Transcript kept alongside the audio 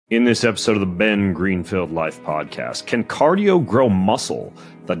In this episode of the Ben Greenfield Life Podcast, can cardio grow muscle?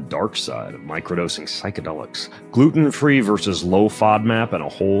 The dark side of microdosing psychedelics, gluten-free versus low-FODMAP, and a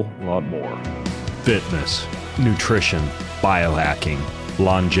whole lot more. Fitness, nutrition, biohacking,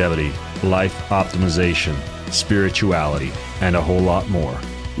 longevity, life optimization, spirituality, and a whole lot more.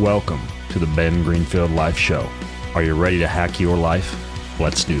 Welcome to the Ben Greenfield Life Show. Are you ready to hack your life?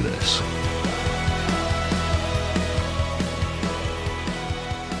 Let's do this.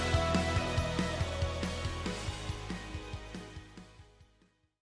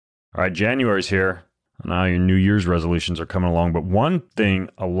 All right, January's here. Now your New Year's resolutions are coming along. But one thing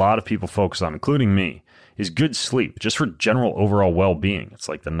a lot of people focus on, including me, is good sleep, just for general overall well-being. It's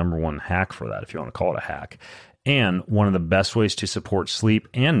like the number one hack for that, if you want to call it a hack. And one of the best ways to support sleep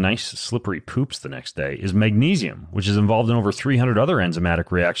and nice slippery poops the next day is magnesium, which is involved in over 300 other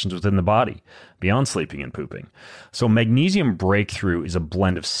enzymatic reactions within the body, beyond sleeping and pooping. So Magnesium Breakthrough is a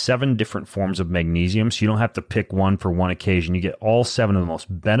blend of 7 different forms of magnesium, so you don't have to pick one for one occasion. You get all 7 of the most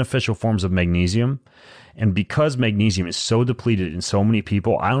beneficial forms of magnesium. And because magnesium is so depleted in so many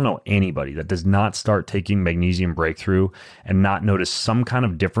people, I don't know anybody that does not start taking Magnesium Breakthrough and not notice some kind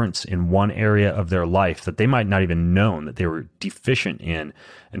of difference in one area of their life that they might not even known that they were deficient in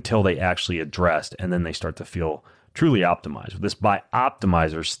until they actually addressed, and then they start to feel truly optimized with this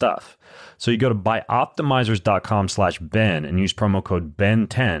Bioptimizer stuff. So you go to bioptimizers.com/Ben and use promo code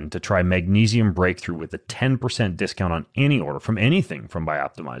Ben10 to try Magnesium Breakthrough with a 10% discount on any order from anything from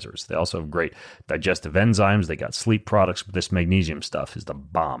Bioptimizers. They also have great digestive enzymes. They got sleep products, but this magnesium stuff is the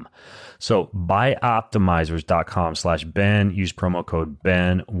bomb. So bioptimizers.com/Ben, use promo code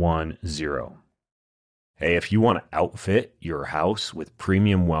Ben10. Hey, if you want to outfit your house with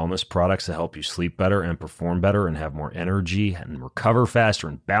premium wellness products to help you sleep better and perform better and have more energy and recover faster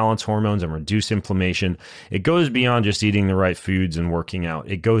and balance hormones and reduce inflammation, it goes beyond just eating the right foods and working out.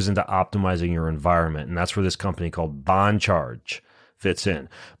 It goes into optimizing your environment, and that's where this company called BondCharge fits in.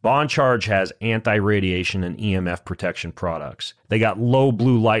 BondCharge has anti-radiation and EMF protection products. They got low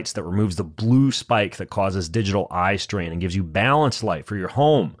blue lights that removes the blue spike that causes digital eye strain and gives you balanced light for your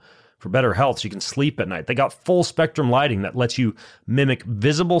home, for better health so you can sleep at night. They got full spectrum lighting that lets you mimic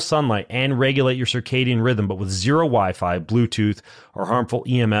visible sunlight and regulate your circadian rhythm, but with zero Wi-Fi, Bluetooth, or harmful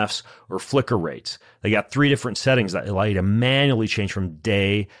EMFs or flicker rates. They got 3 different settings that allow you to manually change from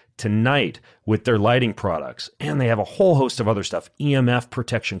day to night with their lighting products. And they have a whole host of other stuff, EMF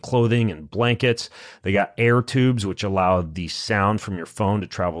protection clothing and blankets. They got air tubes, which allow the sound from your phone to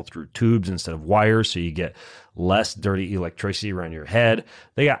travel through tubes instead of wires, so you get less dirty electricity around your head.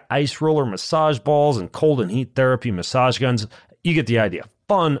 They got ice roller massage balls and cold and heat therapy massage guns. You get the idea.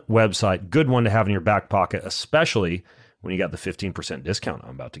 Fun website, good one to have in your back pocket, especially when you got the 15% discount I'm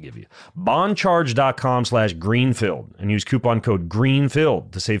about to give you. Bondcharge.com/Greenfield and use coupon code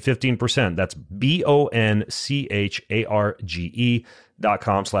Greenfield to save 15%. That's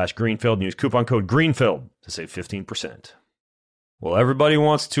BONCHARGE.com/Greenfield and use coupon code Greenfield to save 15%. Well, everybody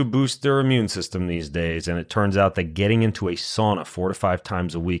wants to boost their immune system these days, and it turns out that getting into a sauna 4 to 5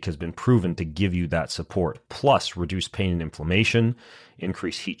 times a week has been proven to give you that support, plus reduce pain and inflammation,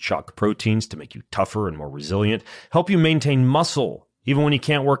 increase heat shock proteins to make you tougher and more resilient, help you maintain muscle even when you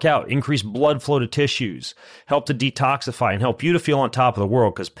can't work out, increase blood flow to tissues, help to detoxify, and help you to feel on top of the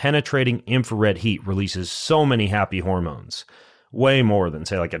world because penetrating infrared heat releases so many happy hormones. Way more than,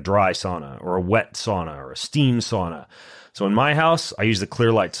 say, like a dry sauna or a wet sauna or a steam sauna. So in my house, I use the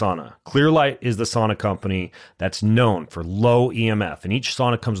Clearlight sauna. Clearlight is the sauna company that's known for low EMF, and each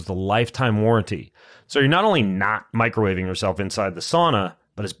sauna comes with a lifetime warranty. So you're not only not microwaving yourself inside the sauna,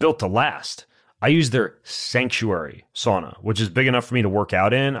 but it's built to last. I use their Sanctuary sauna, which is big enough for me to work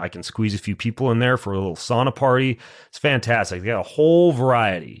out in. I can squeeze a few people in there for a little sauna party. It's fantastic. They got a whole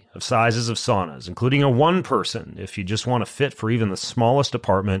variety of sizes of saunas, including a 1-person if you just want to fit for even the smallest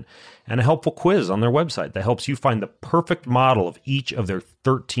apartment, and a helpful quiz on their website that helps you find the perfect model of each of their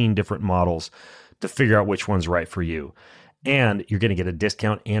 13 different models to figure out which one's right for you. And you're going to get a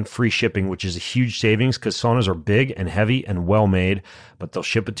discount and free shipping, which is a huge savings because saunas are big and heavy and well-made, but they'll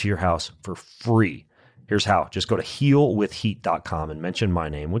ship it to your house for free. Here's how. Just go to healwithheat.com and mention my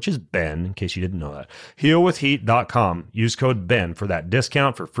name, which is Ben, in case you didn't know that. Healwithheat.com. Use code Ben for that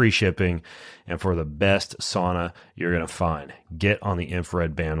discount, for free shipping, and for the best sauna you're going to find. Get on the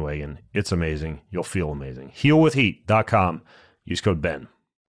infrared bandwagon. It's amazing. You'll feel amazing. Healwithheat.com. Use code Ben.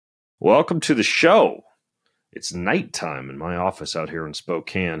 Welcome to the show. It's nighttime in my office out here in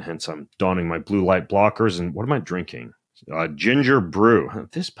Spokane, hence I'm donning my blue light blockers. And what am I drinking? Ginger brew.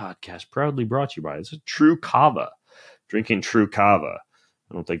 This podcast proudly brought to you by, it's a True Kava. Drinking True Kava.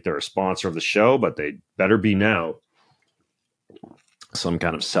 I don't think they're a sponsor of the show, but they better be now. some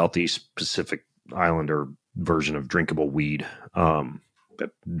kind of Southeast Pacific Islander version of drinkable weed that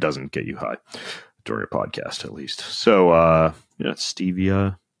doesn't get you high during a podcast, at least. So,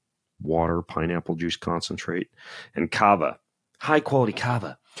 stevia, water, pineapple juice concentrate, and kava, high quality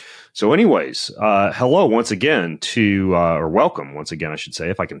kava. So anyways, hello once again or welcome once again, I should say,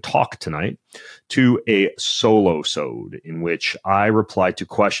 if I can talk tonight, to a solo-sode in which I reply to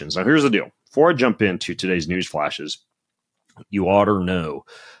questions. Now, here's the deal. Before I jump into today's news flashes, you ought to know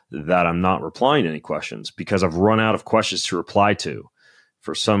that I'm not replying to any questions because I've run out of questions to reply to.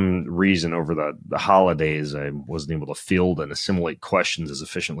 For some reason over the holidays, I wasn't able to field and assimilate questions as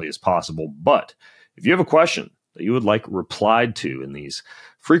efficiently as possible. But if you have a question that you would like replied to in these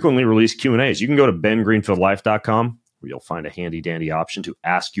frequently released Q&As, you can go to bengreenfieldlife.com where you'll find a handy dandy option to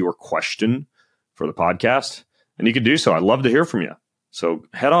ask your question for the podcast. And you can do so. I'd love to hear from you. So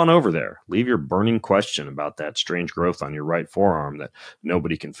head on over there. Leave your burning question about that strange growth on your right forearm that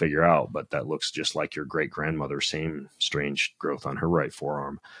nobody can figure out, but that looks just like your great-grandmother's same strange growth on her right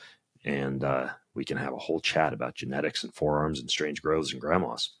forearm. And we can have a whole chat about genetics and forearms and strange growths and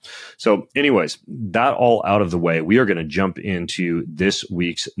grandmas. So anyways, that all out of the way, we are going to jump into this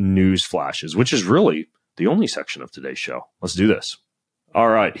week's news flashes, which is really the only section of today's show. Let's do this. All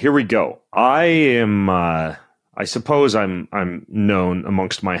right, here we go. I suppose I'm known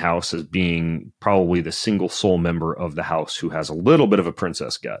amongst my house as being probably the single sole member of the house who has a little bit of a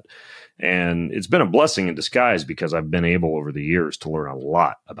princess gut. And it's been a blessing in disguise because I've been able over the years to learn a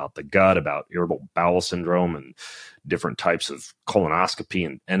lot about the gut, about irritable bowel syndrome and different types of colonoscopy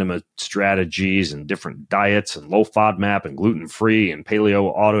and enema strategies and different diets and low FODMAP and gluten-free and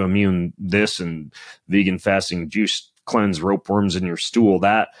paleo autoimmune this and vegan fasting juice cleanse ropeworms in your stool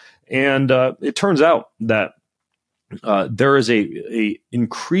that. And it turns out that there is a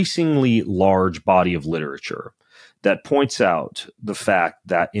increasingly large body of literature that points out the fact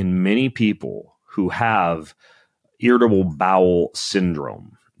that in many people who have irritable bowel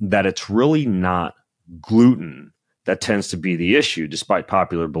syndrome, that it's really not gluten that tends to be the issue, despite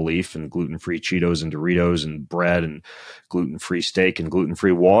popular belief in gluten-free Cheetos and Doritos and bread and gluten-free steak and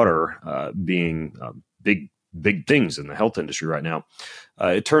gluten-free water being big things in the health industry right now.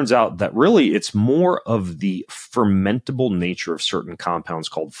 It turns out that really it's more of the fermentable nature of certain compounds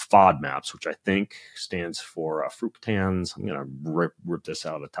called FODMAPs, which I think stands for fructans. I'm going to rip this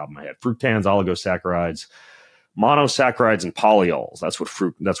out of the top of my head. Fructans, oligosaccharides, monosaccharides, and polyols. That's what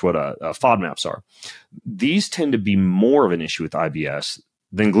FODMAPs are. These tend to be more of an issue with IBS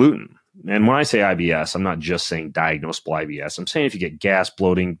than gluten. And when I say IBS, I'm not just saying diagnosable IBS. I'm saying if you get gas,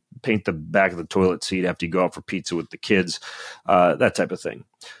 bloating, paint the back of the toilet seat after you go out for pizza with the kids, that type of thing.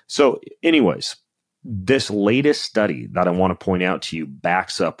 So anyways, this latest study that I want to point out to you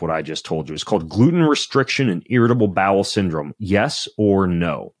backs up what I just told you. It's called Gluten Restriction and Irritable Bowel Syndrome, Yes or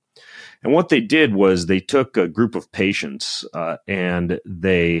No? And what they did was they took a group of patients and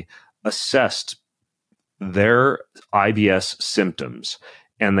they assessed their IBS symptoms.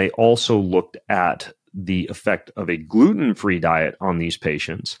 And they also looked at the effect of a gluten-free diet on these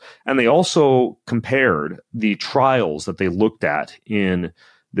patients. And they also compared the trials that they looked at in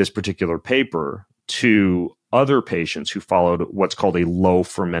this particular paper to other patients who followed what's called a low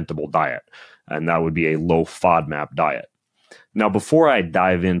fermentable diet. And that would be a low FODMAP diet. Now, before I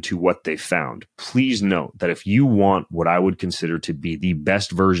dive into what they found, please note that if you want what I would consider to be the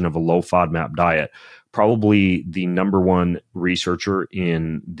best version of a low FODMAP diet, probably the number one researcher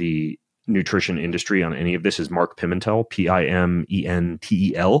in the nutrition industry on any of this is Mark Pimentel,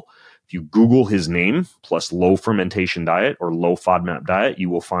 Pimentel. If you Google his name plus low fermentation diet or low FODMAP diet, you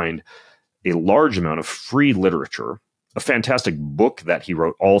will find a large amount of free literature, a fantastic book that he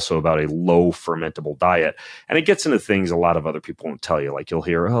wrote also about a low fermentable diet. And it gets into things a lot of other people won't tell you. Like you'll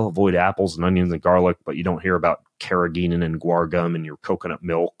hear, avoid apples and onions and garlic, but you don't hear about carrageenan and guar gum in your coconut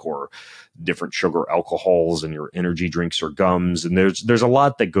milk or different sugar alcohols in your energy drinks or gums. And there's a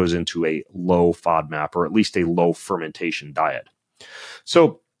lot that goes into a low FODMAP or at least a low fermentation diet.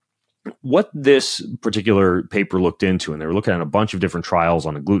 So what this particular paper looked into, and they were looking at a bunch of different trials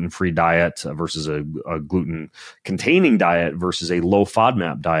on a gluten-free diet versus a gluten-containing diet versus a low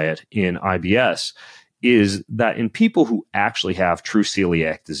FODMAP diet in IBS, is that in people who actually have true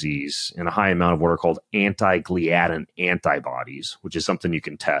celiac disease and a high amount of what are called anti-gliadin antibodies, which is something you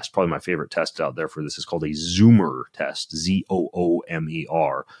can test. Probably my favorite test out there for this is called a Zoomer test,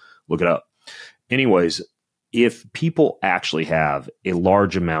 Zoomer. Look it up. Anyways, if people actually have a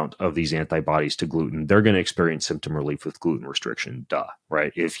large amount of these antibodies to gluten, they're going to experience symptom relief with gluten restriction.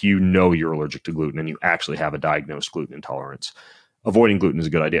 Right? If you know you're allergic to gluten and you actually have a diagnosed gluten intolerance, avoiding gluten is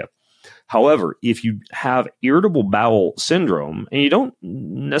a good idea. However, if you have irritable bowel syndrome and you don't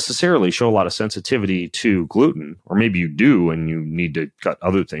necessarily show a lot of sensitivity to gluten, or maybe you do and you need to cut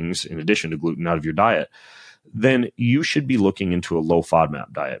other things in addition to gluten out of your diet, then you should be looking into a low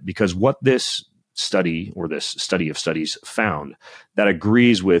FODMAP diet, because what this study or this study of studies found that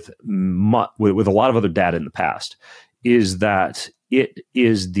agrees with a lot of other data in the past is that it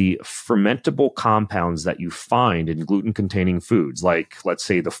is the fermentable compounds that you find in gluten-containing foods, like, let's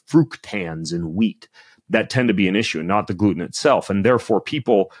say, the fructans in wheat, that tend to be an issue, not the gluten itself. And therefore,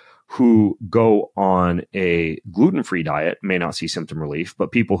 people who go on a gluten-free diet may not see symptom relief,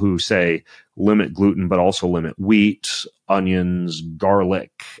 but people who, say, limit gluten but also limit wheat, onions,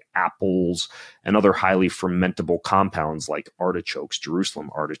 garlic, apples, and other highly fermentable compounds like artichokes, Jerusalem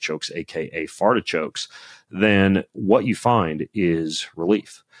artichokes, aka fartichokes, then what you find is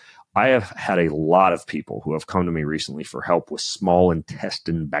relief. I have had a lot of people who have come to me recently for help with small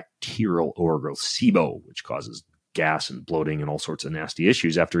intestine bacterial overgrowth, SIBO, which causes gas and bloating and all sorts of nasty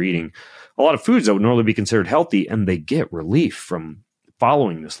issues after eating a lot of foods that would normally be considered healthy, and they get relief from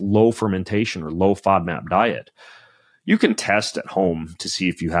following this low fermentation or low FODMAP diet. You can test at home to see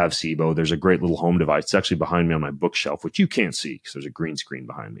if you have SIBO. There's a great little home device. It's actually behind me on my bookshelf, which you can't see because there's a green screen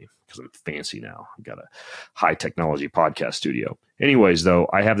behind me because I'm fancy now. I've got a high technology podcast studio. Anyways, though,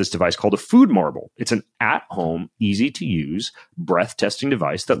 I have this device called a Food Marble. It's an at-home, easy-to-use breath testing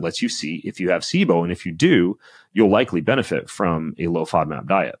device that lets you see if you have SIBO. And if you do, you'll likely benefit from a low FODMAP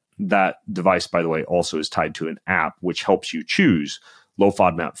diet. That device, by the way, also is tied to an app which helps you choose low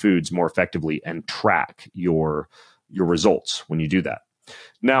FODMAP foods more effectively and track your results when you do that.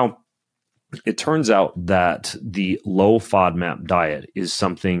 Now, it turns out that the low FODMAP diet is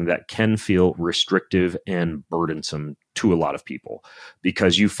something that can feel restrictive and burdensome to a lot of people,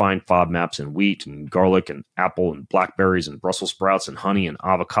 because you find FODMAPs in wheat and garlic and apple and blackberries and Brussels sprouts and honey and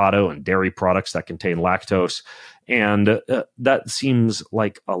avocado and dairy products that contain lactose. And that seems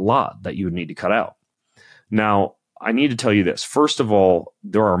like a lot that you would need to cut out. Now, I need to tell you this. First of all,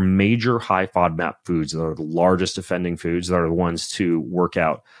 there are major high FODMAP foods that are the largest offending foods that are the ones to work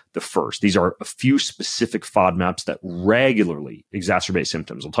out the first. These are a few specific FODMAPs that regularly exacerbate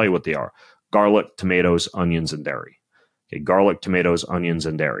symptoms. I'll tell you what they are: garlic, tomatoes, onions, and dairy. Okay, garlic, tomatoes, onions,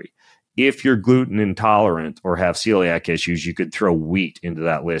 and dairy. If you're gluten intolerant or have celiac issues, you could throw wheat into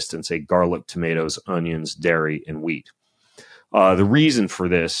that list and say garlic, tomatoes, onions, dairy, and wheat. The reason for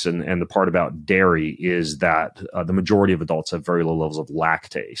this and the part about dairy is that the majority of adults have very low levels of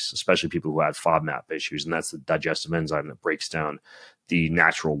lactase, especially people who have FODMAP issues, and that's the digestive enzyme that breaks down the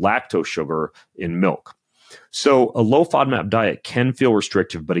natural lactose sugar in milk. So a low FODMAP diet can feel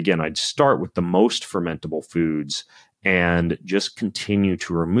restrictive, but again, I'd start with the most fermentable foods and just continue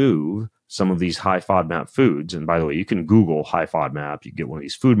to remove some of these high FODMAP foods. And by the way, you can Google high FODMAP. You get one of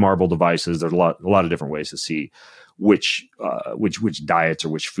these Food Marble devices. There's a lot of different ways to see which diets or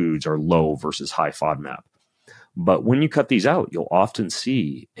which foods are low versus high FODMAP. But when you cut these out, you'll often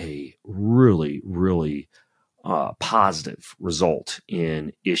see a really, really positive result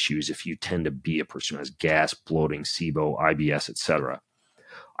in issues if you tend to be a person who has gas, bloating, SIBO, IBS, etc.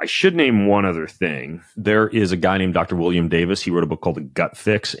 I should name one other thing. There is a guy named Dr. William Davis. He wrote a book called The Gut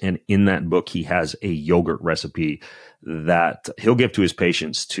Fix. And in that book, he has a yogurt recipe that he'll give to his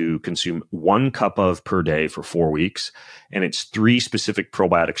patients to consume 1 cup of per day for 4 weeks. And it's 3 specific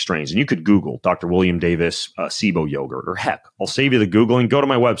probiotic strains. And you could Google Dr. William Davis SIBO yogurt, or heck, I'll save you the Googling. Go to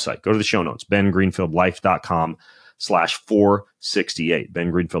my website. Go to the show notes, bengreenfieldlife.com/468,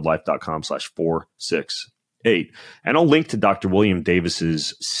 bengreenfieldlife.com/468. And I'll link to Dr. William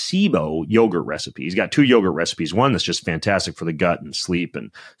Davis's SIBO yogurt recipe. He's got 2 yogurt recipes. One that's just fantastic for the gut and sleep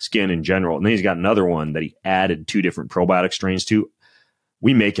and skin in general. And then he's got another one that he added 2 different probiotic strains to.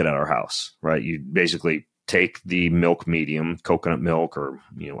 We make it at our house, right? You basically take the milk medium, coconut milk, or,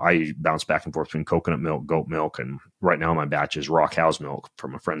 I bounce back and forth between coconut milk, goat milk. And right now my batch is raw cow's milk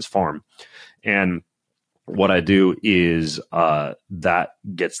from a friend's farm. And what I do is that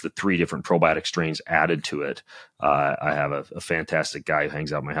gets the 3 different probiotic strains added to it. I have a fantastic guy who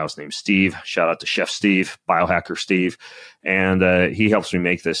hangs out at my house named Steve. Shout out to Chef Steve, Biohacker Steve. And he helps me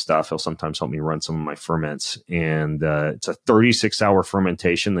make this stuff. He'll sometimes help me run some of my ferments. And it's a 36-hour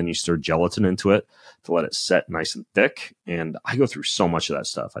fermentation. Then you stir gelatin into it to let it set nice and thick. And I go through so much of that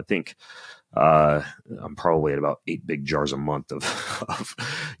stuff. I think I'm probably at about 8 big jars a month of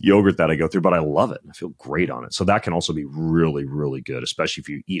yogurt that I go through, but I love it. I feel great on it. So that can also be really, really good, especially if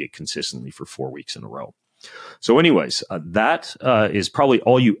you eat it consistently for 4 weeks in a row. So anyways, that is probably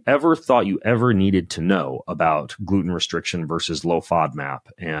all you ever thought you ever needed to know about gluten restriction versus low FODMAP,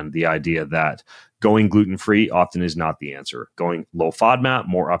 and the idea that going gluten-free often is not the answer. Going low FODMAP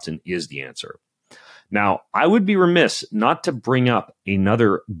more often is the answer. Now, I would be remiss not to bring up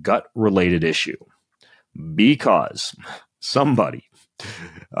another gut-related issue, because somebody,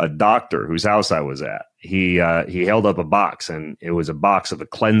 a doctor whose house I was at, he held up a box, and it was a box of a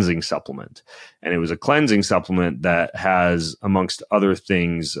cleansing supplement. And it was a cleansing supplement that has, amongst other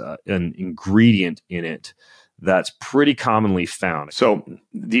things, an ingredient in it that's pretty commonly found. So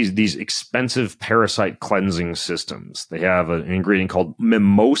these expensive parasite cleansing systems, they have an ingredient called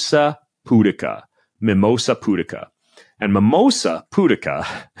Mimosa pudica. Mimosa pudica. And Mimosa pudica,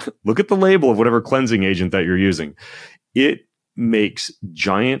 look at the label of whatever cleansing agent that you're using. It makes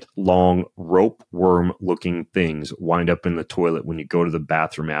giant, long, rope worm looking things wind up in the toilet when you go to the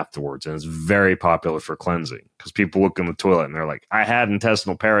bathroom afterwards. And it's very popular for cleansing because people look in the toilet and they're like, I had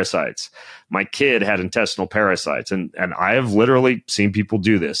intestinal parasites. My kid had intestinal parasites. And I have literally seen people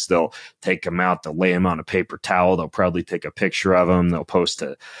do this. They'll take them out, they'll lay them on a paper towel, they'll probably take a picture of them, they'll post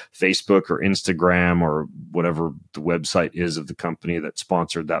to Facebook or Instagram or whatever the website is of the company that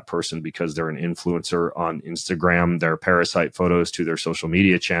sponsored that person, because they're an influencer on Instagram, their parasite photos to their social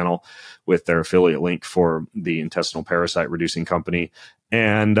media channel with their affiliate link for the intestinal parasite reducing company.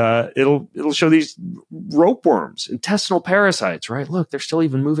 And it'll show these rope worms, intestinal parasites, right? Look, they're still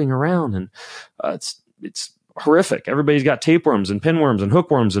even moving around, and it's horrific. Everybody's got tapeworms and pinworms and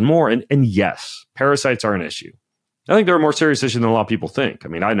hookworms and more. And yes, parasites are an issue. I think they're a more serious issue than a lot of people think. I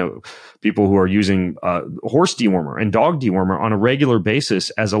mean, I know people who are using horse dewormer and dog dewormer on a regular basis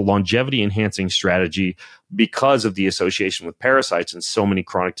as a longevity enhancing strategy because of the association with parasites and so many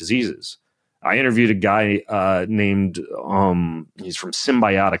chronic diseases. I interviewed a guy named, he's from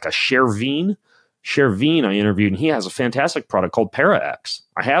Symbiotica, Chervine. I interviewed, and he has a fantastic product called Para-X.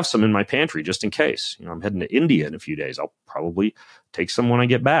 I have some in my pantry just in case. You know, I'm heading to India in a few days. I'll probably take some when I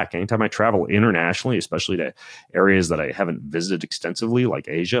get back. Anytime I travel internationally, especially to areas that I haven't visited extensively, like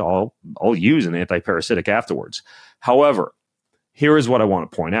Asia, I'll use an antiparasitic afterwards. However, here is what I want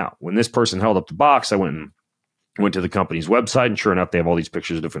to point out. When this person held up the box, I went to the company's website, and sure enough, they have all these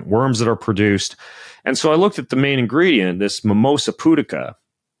pictures of different worms that are produced. And so I looked at the main ingredient, this Mimosa pudica,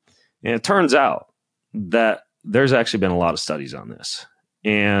 and it turns out that there's actually been a lot of studies on this.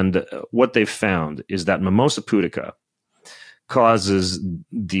 And what they've found is that Mimosa pudica causes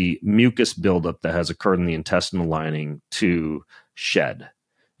the mucus buildup that has occurred in the intestinal lining to shed.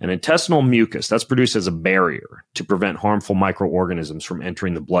 And intestinal mucus, that's produced as a barrier to prevent harmful microorganisms from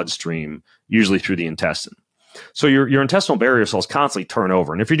entering the bloodstream, usually through the intestine. So your intestinal barrier cells constantly turn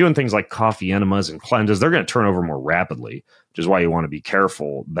over. And if you're doing things like coffee enemas and cleanses, they're going to turn over more rapidly, which is why you want to be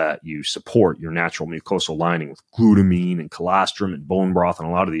careful that you support your natural mucosal lining with glutamine and colostrum and bone broth and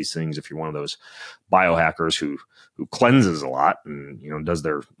a lot of these things if you're one of those biohackers who cleanses a lot and, you know, does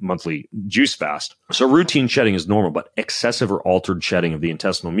their monthly juice fast. So routine shedding is normal, but excessive or altered shedding of the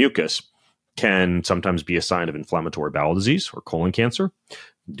intestinal mucus can sometimes be a sign of inflammatory bowel disease or colon cancer.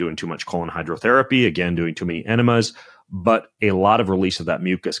 Doing too much colon hydrotherapy, again, doing too many enemas, but a lot of release of that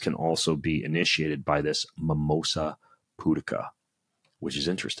mucus can also be initiated by this Mimosa pudica, which is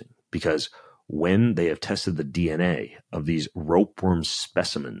interesting because when they have tested the DNA of these ropeworm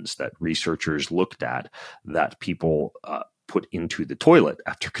specimens that researchers looked at that people put into the toilet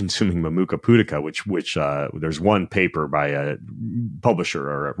after consuming Mimosa pudica, which there's one paper by a publisher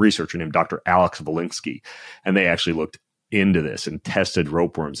or a researcher named Dr. Alex Volinsky, and they actually looked into this and tested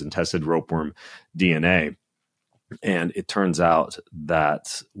ropeworms and tested ropeworm DNA. And it turns out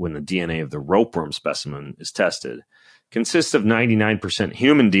that when the DNA of the ropeworm specimen is tested, it consists of 99%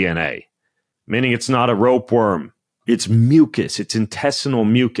 human DNA, meaning it's not a ropeworm. It's mucus. It's intestinal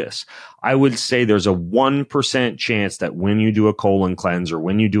mucus. I would say there's a 1% chance that when you do a colon cleanse or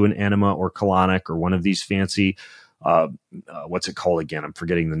when you do an enema or colonic or one of these fancy what's it called again? I'm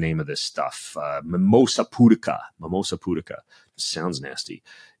forgetting the name of this stuff. Mimosa pudica. Mimosa pudica. Sounds nasty.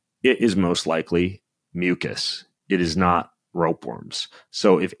 It is most likely mucus. It is not ropeworms.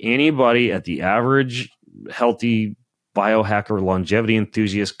 So if anybody at the average healthy biohacker longevity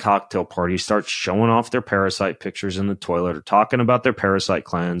enthusiast cocktail party starts showing off their parasite pictures in the toilet or talking about their parasite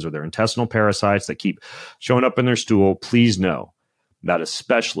cleanse or their intestinal parasites that keep showing up in their stool, please know that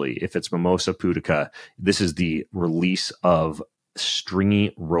especially if it's Mimosa pudica, this is the release of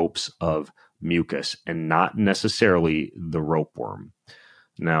stringy ropes of mucus and not necessarily the ropeworm.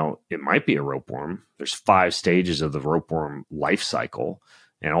 Now, it might be a ropeworm. There's 5 stages of the ropeworm life cycle.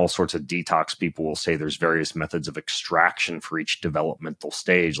 And all sorts of detox people will say there's various methods of extraction for each developmental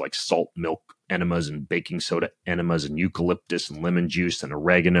stage, like salt milk enemas and baking soda enemas and eucalyptus and lemon juice and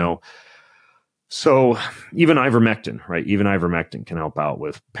oregano. So even ivermectin, right? Even ivermectin can help out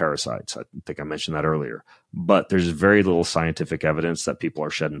with parasites. I think I mentioned that earlier. But there's very little scientific evidence that people are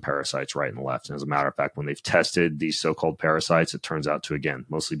shedding parasites right and left. And as a matter of fact, when they've tested these so-called parasites, it turns out to, again,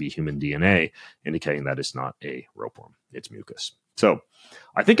 mostly be human DNA, indicating that it's not a ropeworm. It's mucus. So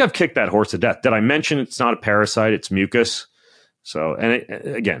I think I've kicked that horse to death. Did I mention it's not a parasite? It's mucus. So, and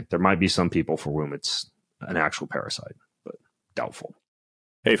again, there might be some people for whom it's an actual parasite, but doubtful.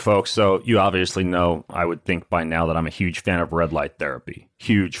 Hey, folks, so you obviously know, I would think by now, that I'm a huge fan of red light therapy.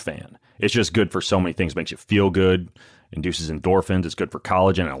 Huge fan. It's just good for so many things. Makes you feel good, induces endorphins. It's good for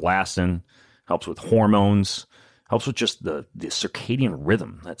collagen and elastin, helps with hormones, helps with just the circadian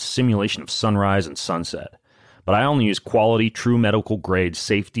rhythm, that simulation of sunrise and sunset. But I only use quality, true medical grade,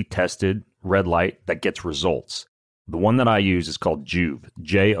 safety tested red light that gets results. The one that I use is called Joovv,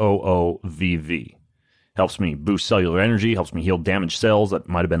 Joovv. Helps me boost cellular energy, helps me heal damaged cells that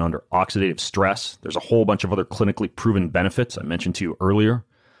might have been under oxidative stress. There's a whole bunch of other clinically proven benefits I mentioned to you earlier.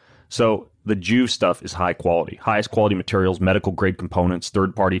 So the Joovv stuff is high quality, highest quality materials, medical grade components,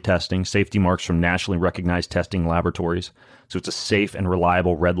 third-party testing, safety marks from nationally recognized testing laboratories. So it's a safe and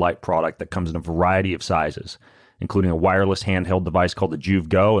reliable red light product that comes in a variety of sizes, including a wireless handheld device called the Joovv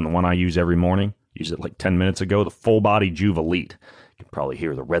Go, and the one I use every morning, used it like 10 minutes ago, the full-body Joovv Elite. You can probably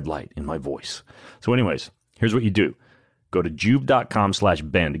hear the red light in my voice. So anyways, here's what you do. Go to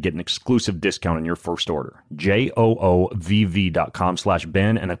joovv.com/Ben to get an exclusive discount on your first order.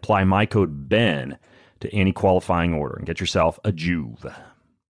 joovv.com/Ben and apply my code BEN to any qualifying order and get yourself a Joovv.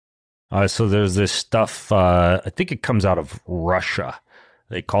 So there's this stuff, I think it comes out of Russia.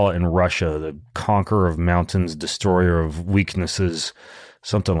 They call it in Russia the conqueror of mountains, destroyer of weaknesses,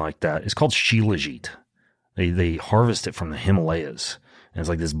 something like that. It's called shilajit. They harvest it from the Himalayas. And it's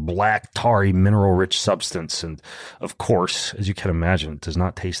like this black, tarry, mineral-rich substance. And of course, as you can imagine, it does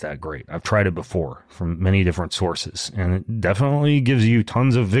not taste that great. I've tried it before from many different sources. And it definitely gives you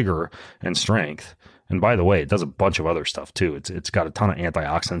tons of vigor and strength. And by the way, it does a bunch of other stuff too. It's got a ton of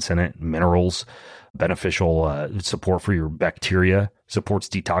antioxidants in it, minerals, beneficial support for your bacteria, supports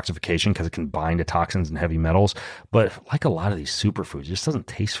detoxification because it can bind to toxins and heavy metals. But like a lot of these superfoods, it just doesn't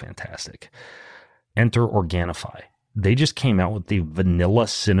taste fantastic. Enter Organifi. They just came out with the vanilla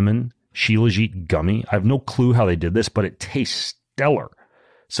cinnamon shilajit gummy. I have no clue how they did this, but it tastes stellar.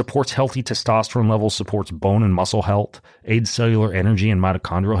 Supports healthy testosterone levels, supports bone and muscle health, aids cellular energy and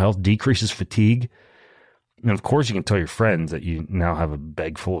mitochondrial health, decreases fatigue. And of course, you can tell your friends that you now have a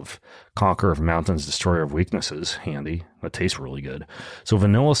bag full of Conqueror of Mountains, Destroyer of Weaknesses handy. That tastes really good. So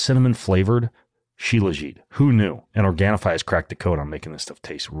vanilla cinnamon flavored shilajit. Who knew? And Organifi has cracked the code on making this stuff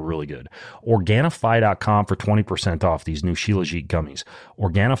taste really good. Organifi.com for 20% off these new shilajit gummies.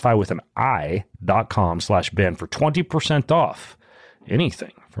 Organifi with an I.com/Ben for 20% off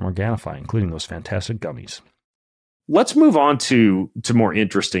anything from Organifi, including those fantastic gummies. Let's move on to more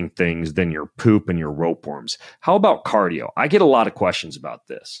interesting things than your poop and your ropeworms. How about cardio? I get a lot of questions about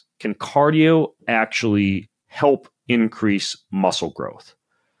this. Can cardio actually help increase muscle growth?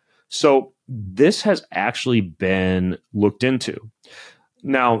 So this has actually been looked into.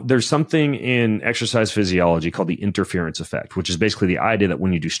 Now, there's something in exercise physiology called the interference effect, which is basically the idea that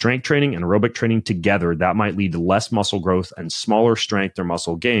when you do strength training and aerobic training together, that might lead to less muscle growth and smaller strength or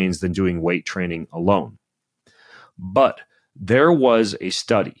muscle gains than doing weight training alone. But there was a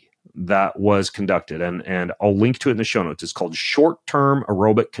study that was conducted, and I'll link to it in the show notes. It's called Short-Term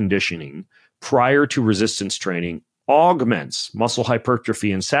Aerobic Conditioning Prior to Resistance Training Augments Muscle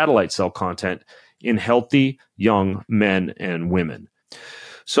Hypertrophy and Satellite Cell Content in Healthy Young Men and Women.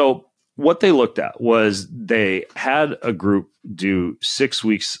 So what they looked at was they had a group do 6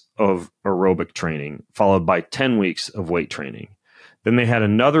 weeks of aerobic training, followed by 10 weeks of weight training. Then they had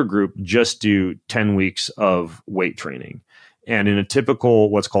another group just do 10 weeks of weight training. And in a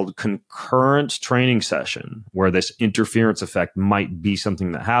typical, what's called concurrent training session, where this interference effect might be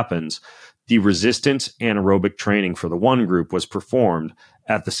something that happens, the resistance and aerobic training for the one group was performed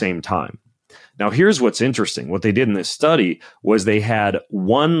at the same time. Now, here's what's interesting. What they did in this study was they had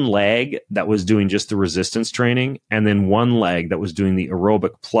one leg that was doing just the resistance training, and then one leg that was doing the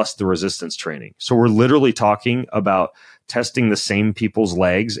aerobic plus the resistance training. So we're literally talking about testing the same people's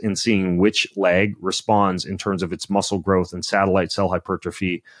legs and seeing which leg responds in terms of its muscle growth and satellite cell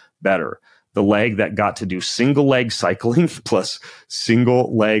hypertrophy better. The leg that got to do single leg cycling plus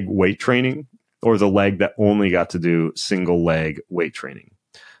single leg weight training, or the leg that only got to do single leg weight training.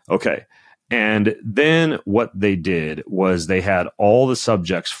 Okay. And then what they did was they had all the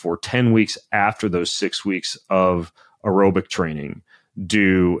subjects for 10 weeks after those 6 weeks of aerobic training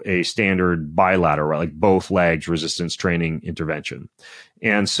do a standard bilateral, like both legs resistance training intervention.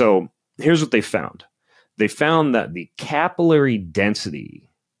 And so here's what they found. They found that the capillary density,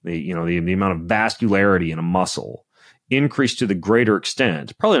 the amount of vascularity in a muscle increased to the greater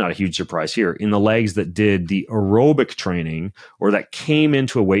extent, probably not a huge surprise here, in the legs that did the aerobic training or that came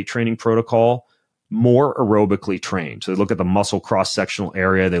into a weight training protocol more aerobically trained. So they look at the muscle cross-sectional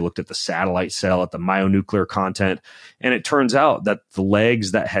area, they looked at the satellite cell, at the myonuclear content, and it turns out that the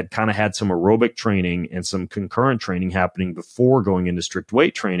legs that had kind of had some aerobic training and some concurrent training happening before going into strict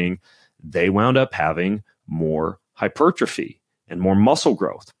weight training, they wound up having more hypertrophy and more muscle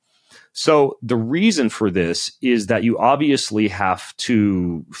growth. So the reason for this is that you obviously have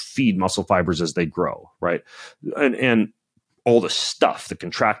to feed muscle fibers as they grow, right? And all the stuff, the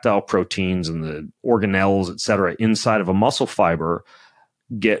contractile proteins and the organelles, et cetera, inside of a muscle fiber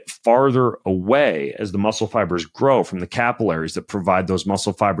get farther away as the muscle fibers grow from the capillaries that provide those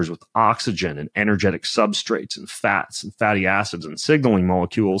muscle fibers with oxygen and energetic substrates and fats and fatty acids and signaling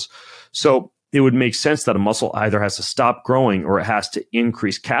molecules. So it would make sense that a muscle either has to stop growing or it has to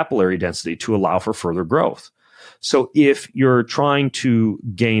increase capillary density to allow for further growth. So if you're trying to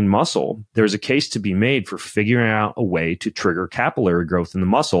gain muscle, there's a case to be made for figuring out a way to trigger capillary growth in the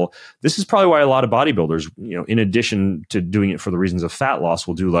muscle. This is probably why a lot of bodybuilders, in addition to doing it for the reasons of fat loss,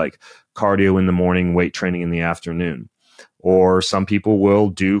 will do like cardio in the morning, weight training in the afternoon. Or some people will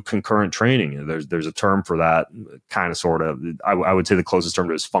do concurrent training. There's a term for that, kind of, sort of. I would say the closest term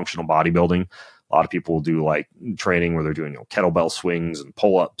to it is functional bodybuilding. A lot of people will do like training where they're doing kettlebell swings and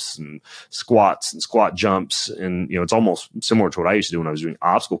pull-ups and squats and squat jumps, and it's almost similar to what I used to do when I was doing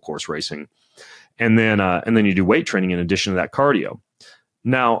obstacle course racing. And then you do weight training in addition to that cardio.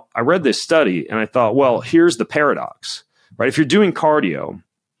 Now, I read this study and I thought, well, here's the paradox, right? If you're doing cardio,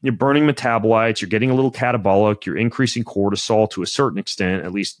 you're burning metabolites, you're getting a little catabolic, you're increasing cortisol to a certain extent,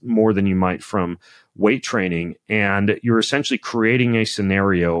 at least more than you might from weight training, and you're essentially creating a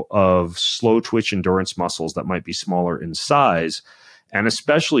scenario of slow twitch endurance muscles that might be smaller in size. And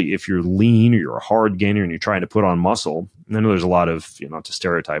especially if you're lean or you're a hard gainer and you're trying to put on muscle, I know there's a lot of, not to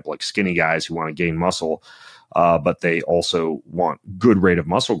stereotype, like skinny guys who want to gain muscle, but they also want good rate of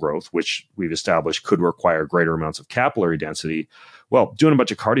muscle growth, which we've established could require greater amounts of capillary density. Well, doing a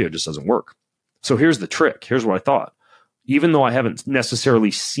bunch of cardio just doesn't work. So here's the trick. Here's what I thought. Even though I haven't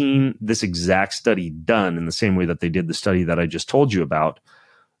necessarily seen this exact study done in the same way that they did the study that I just told you about,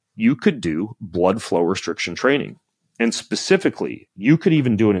 you could do blood flow restriction training. And specifically, you could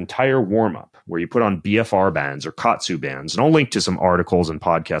even do an entire warm-up where you put on BFR bands or Katsu bands. And I'll link to some articles and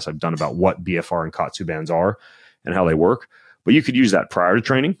podcasts I've done about what BFR and Katsu bands are and how they work. But you could use that prior to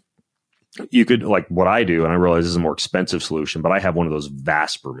training. You could, like what I do, and I realize this is a more expensive solution, but I have one of those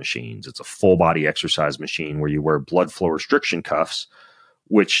Vasper machines. It's a full body exercise machine where you wear blood flow restriction cuffs,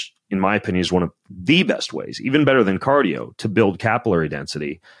 which in my opinion is one of the best ways, even better than cardio, to build capillary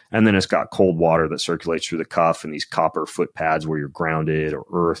density. And then it's got cold water that circulates through the cuff and these copper foot pads where you're grounded or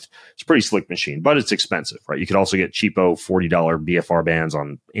earthed. It's a pretty slick machine, but it's expensive, right? You could also get cheapo $40 BFR bands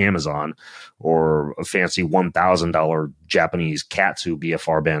on Amazon or a fancy $1,000 Japanese Katsu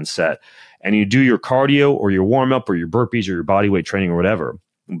BFR band set. And you do your cardio or your warm up or your burpees or your body weight training or whatever,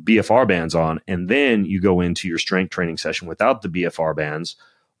 BFR bands on, and then you go into your strength training session without the BFR bands.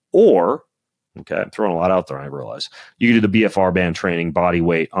 Or, okay, I'm throwing a lot out there, I realize. You can do the BFR band training, body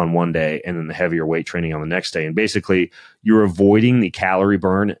weight on one day, and then the heavier weight training on the next day. And basically, you're avoiding the calorie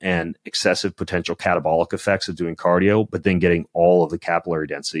burn and excessive potential catabolic effects of doing cardio, but then getting all of the capillary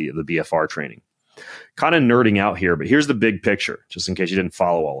density of the BFR training. Kind of nerding out here, but here's the big picture, just in case you didn't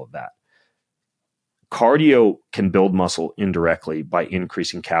follow all of that. Cardio can build muscle indirectly by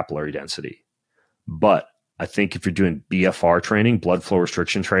increasing capillary density. But I think if you're doing BFR training, blood flow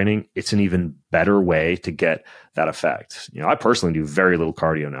restriction training, it's an even better way to get that effect. I personally do very little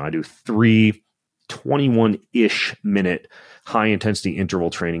cardio now. I do 3 21-ish minute high intensity interval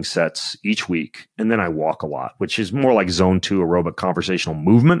training sets each week. And then I walk a lot, which is more like zone 2 aerobic conversational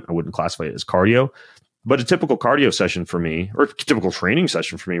movement. I wouldn't classify it as cardio, but a typical cardio session for me, or a typical training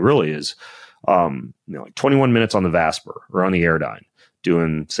session for me really is, like 21 minutes on the Vasper or on the Airdyne,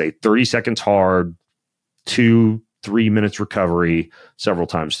 doing say 30 seconds hard, 2-3 minutes recovery several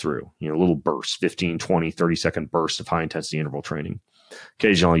times through, little bursts, 15, 20, 30-second bursts of high-intensity interval training.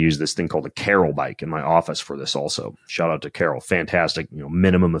 Occasionally I'll use this thing called a Carol bike in my office for this also. Shout out to Carol. Fantastic,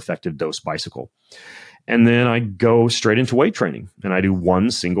 minimum effective dose bicycle. And then I go straight into weight training, and I do one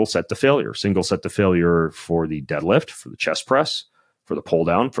single set to failure for the deadlift, for the chest press, for the pull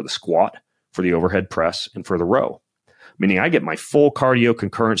down, for the squat, for the overhead press and for the row. Meaning I get my full cardio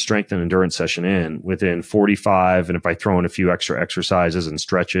concurrent strength and endurance session in within 45. And if I throw in a few extra exercises and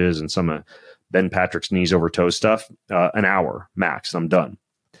stretches and some Ben Patrick's knees over toes stuff, an hour max, I'm done.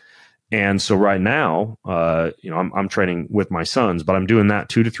 And so right now, I'm training with my sons, but I'm doing that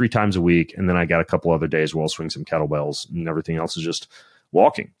 2 to 3 times a week. And then I got a couple other days where I'll swing some kettlebells, and everything else is just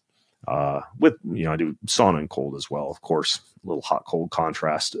walking. I do sauna and cold as well, of course, a little hot, cold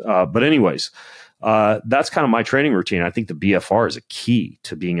contrast. But anyways, that's kind of my training routine. I think the BFR is a key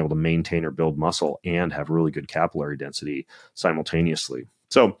to being able to maintain or build muscle and have really good capillary density simultaneously.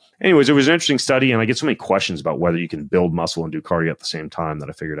 So anyways, it was an interesting study, and I get so many questions about whether you can build muscle and do cardio at the same time that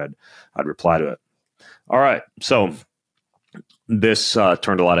I figured I'd reply to it. All right. So this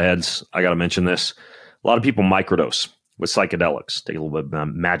turned a lot of heads. I got to mention this. A lot of people microdose with psychedelics. Take a little bit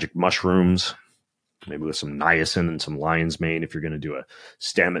of magic mushrooms, maybe with some niacin and some lion's mane if you're going to do a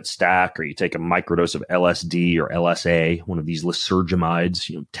Stammet stack, or you take a microdose of LSD or LSA, one of these lysergamides,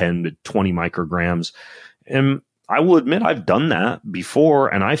 10 to 20 micrograms. And I will admit I've done that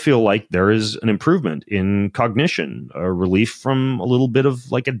before, and I feel like there is an improvement in cognition, a relief from a little bit of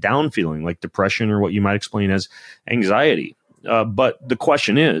like a down feeling, like depression or what you might explain as anxiety. But the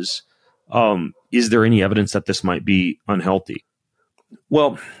question is there any evidence that this might be unhealthy?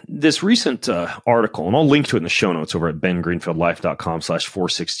 Well, this recent article, and I'll link to it in the show notes over at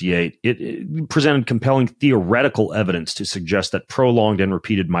bengreenfieldlife.com/468, it presented compelling theoretical evidence to suggest that prolonged and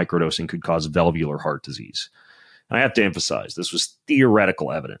repeated microdosing could cause valvular heart disease. And I have to emphasize, this was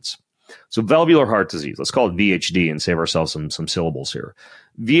theoretical evidence. So valvular heart disease, let's call it VHD and save ourselves some syllables here.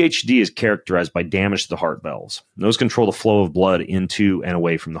 VHD is characterized by damage to the heart valves. And those control the flow of blood into and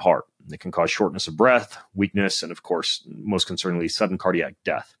away from the heart. They can cause shortness of breath, weakness, and of course, most concerningly, sudden cardiac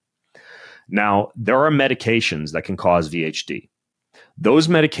death. Now, there are medications that can cause VHD. Those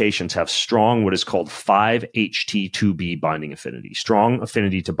medications have strong, what is called 5-HT2B binding affinity, strong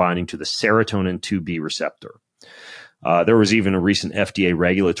affinity to binding to the serotonin 2B receptor. There was even a recent FDA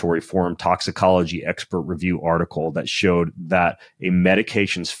regulatory forum toxicology expert review article that showed that a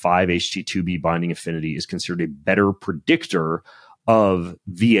medication's 5-HT2B binding affinity is considered a better predictor of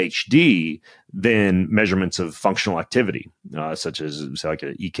VHD than measurements of functional activity, such as like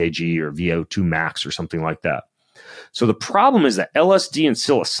an EKG or VO2 max or something like that. So the problem is that LSD and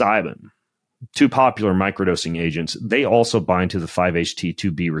psilocybin, two popular microdosing agents, they also bind to the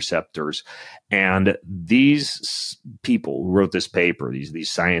 5-HT2B receptors. And these people who wrote this paper,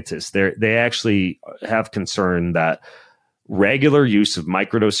 these scientists, they actually have concern that regular use of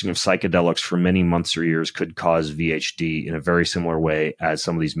microdosing of psychedelics for many months or years could cause VHD in a very similar way as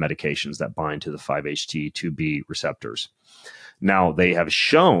some of these medications that bind to the 5-HT2B receptors. Now, they have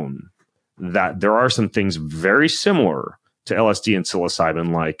shown that there are some things very similar to LSD and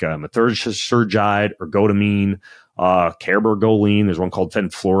psilocybin, like methotrexate, ergotamine, cabergoline. There's one called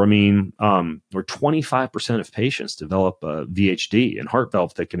fenfluramine, where 25% of patients develop VHD and heart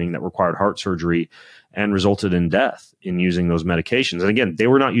valve thickening that required heart surgery and resulted in death in using those medications. And again, they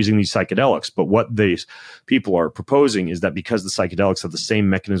were not using these psychedelics, but what these people are proposing is that because the psychedelics have the same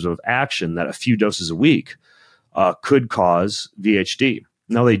mechanism of action, that a few doses a week could cause VHD.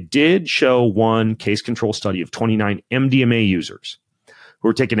 Now, they did show one case control study of 29 MDMA users who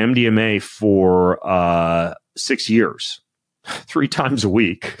were taking MDMA for 6 years, 3 times a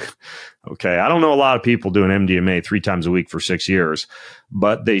week. Okay, I don't know a lot of people doing MDMA 3 times a week for 6 years,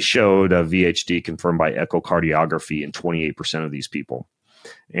 but they showed a VHD confirmed by echocardiography in 28% of these people.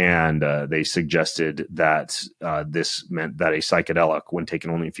 And they suggested that this meant that a psychedelic, when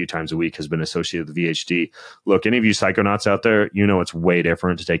taken only a few times a week, has been associated with VHD. Look, any of you psychonauts out there, you know it's way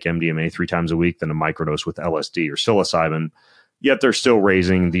different to take MDMA 3 times a week than a microdose with LSD or psilocybin, yet they're still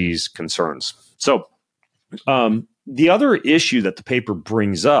raising these concerns. So the other issue that the paper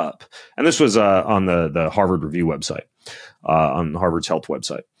brings up, and this was on the Harvard Review website, on Harvard's health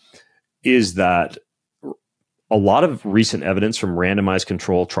website, is that a lot of recent evidence from randomized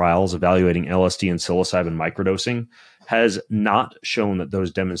control trials evaluating LSD and psilocybin microdosing has not shown that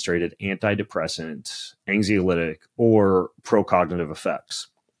those demonstrated antidepressant, anxiolytic, or procognitive effects.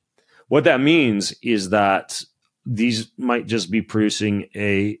 What that means is that these might just be producing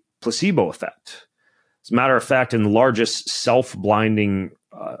a placebo effect. As a matter of fact, in the largest self-blinding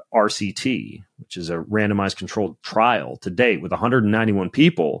RCT, which is a randomized controlled trial to date with 191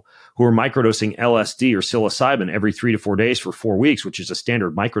 people who are microdosing LSD or psilocybin every 3 to 4 days for 4 weeks, which is a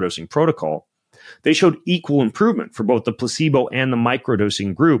standard microdosing protocol, they showed equal improvement for both the placebo and the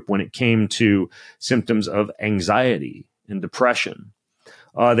microdosing group when it came to symptoms of anxiety and depression.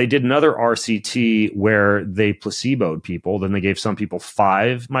 They did another RCT where they placeboed people. Then they gave some people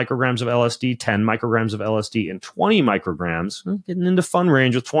 5 micrograms of LSD, 10 micrograms of LSD, and 20 micrograms. Getting into fun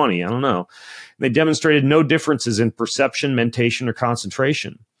range with 20. I don't know. They demonstrated no differences in perception, mentation, or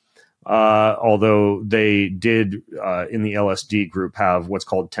concentration. Although they did, in the LSD group, have what's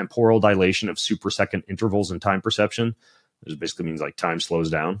called temporal dilation of supersecond intervals in time perception. This basically means like time slows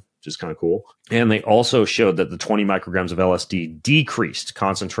down, which is kind of cool. And they also showed that the 20 micrograms of LSD decreased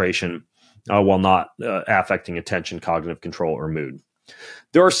concentration while not affecting attention, cognitive control, or mood.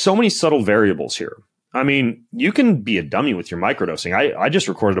 There are so many subtle variables here. I mean, you can be a dummy with your microdosing. I just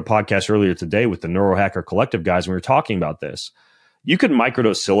recorded a podcast earlier today with the Neurohacker Collective guys, and we were talking about this. You could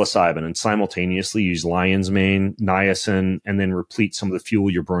microdose psilocybin and simultaneously use lion's mane, niacin, and then replete some of the fuel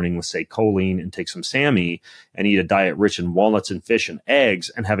you're burning with, say, choline, and take some SAMe and eat a diet rich in walnuts and fish and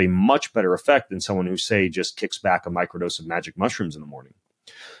eggs and have a much better effect than someone who, say, just kicks back a microdose of magic mushrooms in the morning.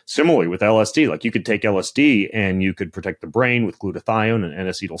 Similarly with LSD, like you could take LSD and you could protect the brain with glutathione and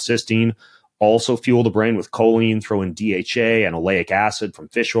N-acetylcysteine, also fuel the brain with choline, throw in DHA and oleic acid from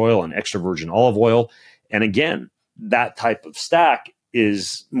fish oil and extra virgin olive oil. And again, that type of stack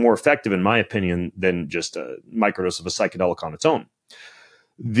is more effective, in my opinion, than just a microdose of a psychedelic on its own.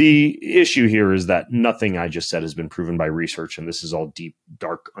 The issue here is that nothing I just said has been proven by research, and this is all deep,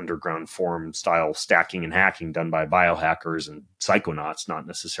 dark, underground forum style stacking and hacking done by biohackers and psychonauts, not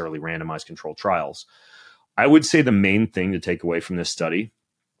necessarily randomized controlled trials. I would say the main thing to take away from this study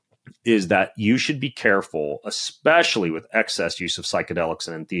is that you should be careful, especially with excess use of psychedelics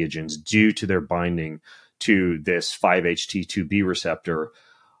and entheogens due to their binding to this 5-HT2B receptor.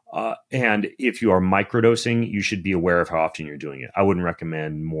 And if you are microdosing, you should be aware of how often you're doing it. I wouldn't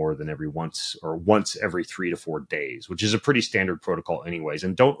recommend more than once every 3 to 4 days, which is a pretty standard protocol anyways.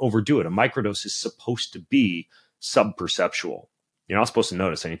 And don't overdo it. A microdose is supposed to be subperceptual. You're not supposed to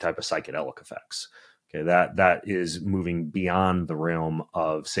notice any type of psychedelic effects. Okay, that is moving beyond the realm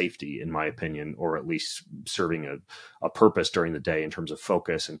of safety, in my opinion, or at least serving a purpose during the day in terms of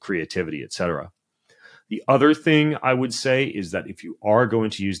focus and creativity, etc. The other thing I would say is that if you are going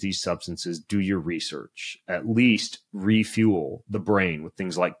to use these substances, do your research. At least refuel the brain with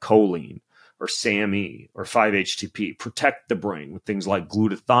things like choline or SAMe or 5-HTP. Protect the brain with things like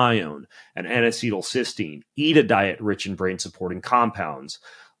glutathione and N-acetylcysteine. Eat a diet rich in brain-supporting compounds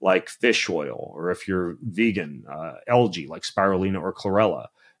like fish oil, or if you're vegan, algae like spirulina or chlorella,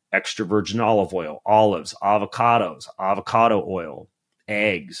 extra virgin olive oil, olives, avocados, avocado oil,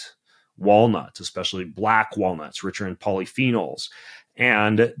 eggs, walnuts, especially black walnuts, richer in polyphenols.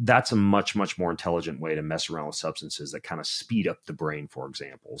 And that's a much, much more intelligent way to mess around with substances that kind of speed up the brain, for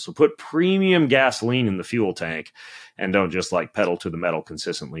example. So put premium gasoline in the fuel tank and don't just like pedal to the metal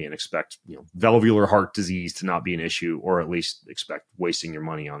consistently and expect, valvular heart disease to not be an issue, or at least expect wasting your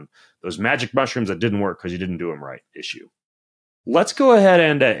money on those magic mushrooms that didn't work because you didn't do them right issue. Let's go ahead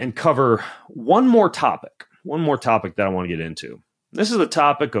and cover one more topic that I want to get into. This is the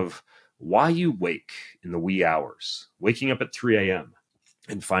topic of why you wake in the wee hours, waking up at 3 a.m.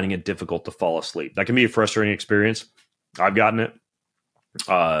 and finding it difficult to fall asleep. That can be a frustrating experience. I've gotten it.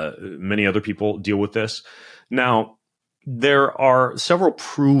 Many other people deal with this. Now, there are several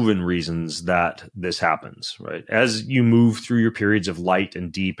proven reasons that this happens, right? As you move through your periods of light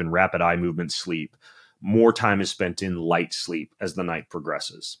and deep and rapid eye movement sleep, more time is spent in light sleep as the night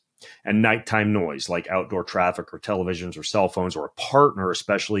progresses. And nighttime noise like outdoor traffic or televisions or cell phones or a partner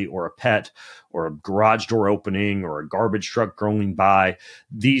especially, or a pet or a garage door opening or a garbage truck going by,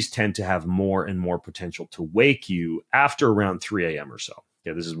 these tend to have more and more potential to wake you after around 3 a.m. or so.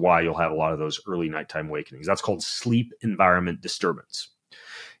 Yeah, this is why you'll have a lot of those early nighttime awakenings. That's called sleep environment disturbance.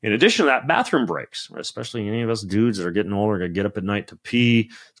 In addition to that, bathroom breaks, right? Especially any of us dudes that are getting older, going to get up at night to pee.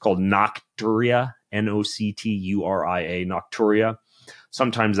 It's called nocturia, Nocturia, nocturia.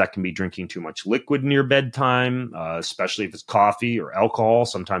 Sometimes that can be drinking too much liquid near bedtime, especially if it's coffee or alcohol.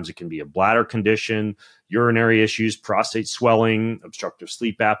 Sometimes it can be a bladder condition, urinary issues, prostate swelling, obstructive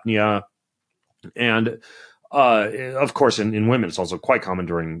sleep apnea. And of course, in women, it's also quite common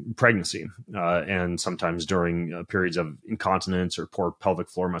during pregnancy and sometimes during periods of incontinence or poor pelvic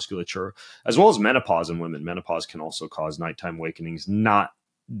floor musculature, as well as menopause in women. Menopause can also cause nighttime awakenings, not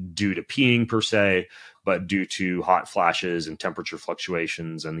due to peeing per se, but due to hot flashes and temperature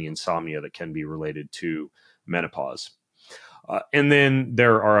fluctuations and the insomnia that can be related to menopause. And then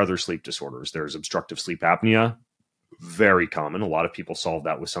there are other sleep disorders. There's obstructive sleep apnea, very common. A lot of people solve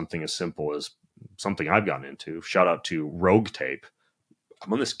that with something as simple as something I've gotten into. Shout out to Rogue Tape.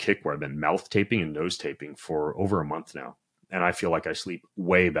 I'm on this kick where I've been mouth taping and nose taping for over a month now. and I feel like I sleep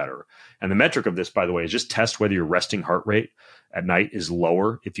way better. And the metric of this, by the way, is just test whether your resting heart rate at night is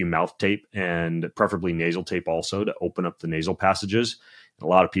lower if you mouth tape, and preferably nasal tape also to open up the nasal passages. And a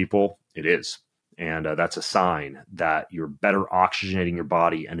lot of people, it is. And that's a sign that you're better oxygenating your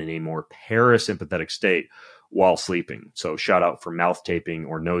body and in a more parasympathetic state while sleeping. So shout out for mouth taping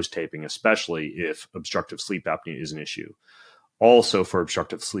or nose taping, especially if obstructive sleep apnea is an issue. Also for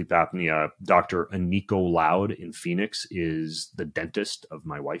obstructive sleep apnea, Dr. Aniko Loud in Phoenix is the dentist of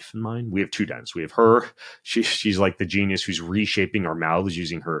my wife and mine. We have two dentists. We have her. She's like the genius who's reshaping our mouths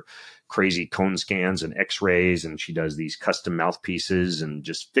using her crazy cone scans and x-rays. And she does these custom mouthpieces and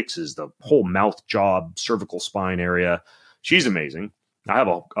just fixes the whole mouth job, cervical spine area. She's amazing. I have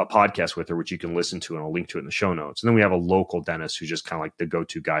a podcast with her, which you can listen to, and I'll link to it in the show notes. And then we have a local dentist who's just kind of like the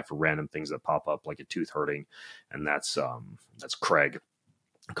go-to guy for random things that pop up, like a tooth hurting. And that's Craig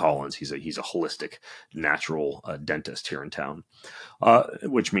Collins. He's a holistic, natural dentist here in town,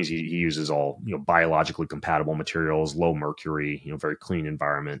 which means he uses all biologically compatible materials, low mercury, very clean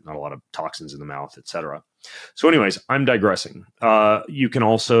environment, not a lot of toxins in the mouth, etc. So anyways, I'm digressing. You can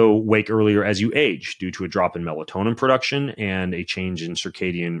also wake earlier as you age due to a drop in melatonin production and a change in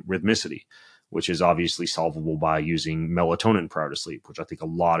circadian rhythmicity, which is obviously solvable by using melatonin prior to sleep, which I think a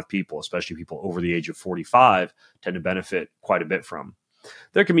lot of people, especially people over the age of 45, tend to benefit quite a bit from.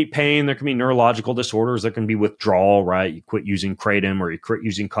 There can be pain, there can be neurological disorders, there can be withdrawal, right? You quit using kratom or you quit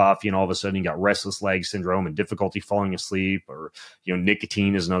using coffee and all of a sudden you got restless leg syndrome and difficulty falling asleep, or,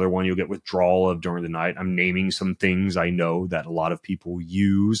 nicotine is another one you'll get withdrawal of during the night. I'm naming some things I know that a lot of people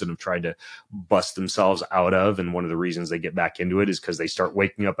use and have tried to bust themselves out of. And one of the reasons they get back into it is because they start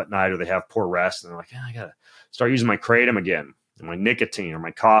waking up at night or they have poor rest and they're like, I got to start using my kratom again, and my nicotine or my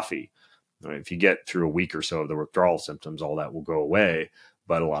coffee. If you get through a week or so of the withdrawal symptoms, all that will go away.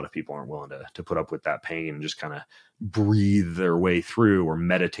 But a lot of people aren't willing to put up with that pain and just kind of breathe their way through or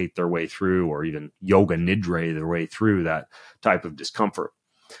meditate their way through or even yoga nidra their way through that type of discomfort.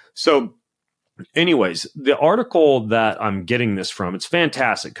 So anyways, the article that I'm getting this from, it's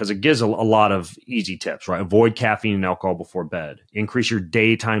fantastic because it gives a lot of easy tips, right? Avoid caffeine and alcohol before bed. Increase your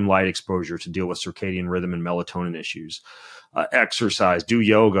daytime light exposure to deal with circadian rhythm and melatonin issues. Exercise, do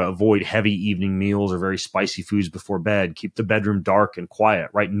yoga, avoid heavy evening meals or very spicy foods before bed. Keep the bedroom dark and quiet,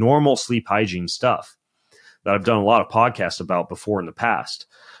 right? Normal sleep hygiene stuff that I've done a lot of podcasts about before in the past.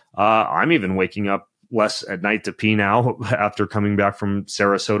 I'm even waking up less at night to pee now after coming back from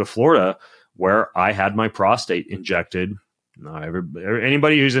Sarasota, Florida, where I had my prostate injected.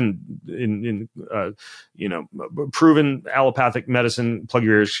 Anybody who's in proven allopathic medicine, plug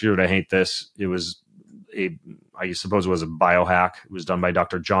your ears here to hate this. It was I suppose it was a biohack. It was done by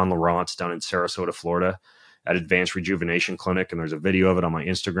Dr. John Lawrence down in Sarasota, Florida at Advanced Rejuvenation Clinic. And there's a video of it on my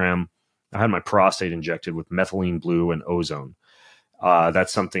Instagram. I had my prostate injected with methylene blue and ozone.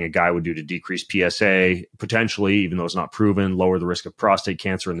 That's something a guy would do to decrease PSA, potentially, even though it's not proven, lower the risk of prostate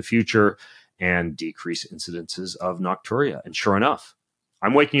cancer in the future, and decrease incidences of nocturia. And sure enough,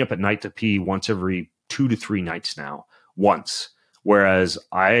 I'm waking up at night to pee once every 2 to 3 nights now, once. Whereas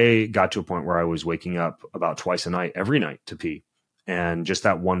I got to a point where I was waking up about twice a night, every night to pee. And just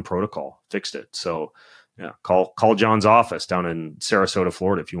that one protocol fixed it. So yeah, call John's office down in Sarasota,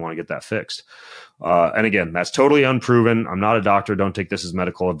 Florida, if you want to get that fixed. And again, that's totally unproven. I'm not a doctor. Don't take this as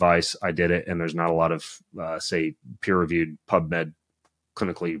medical advice. I did it. And there's not a lot of, say, peer-reviewed PubMed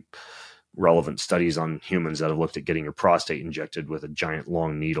clinically relevant studies on humans that have looked at getting your prostate injected with a giant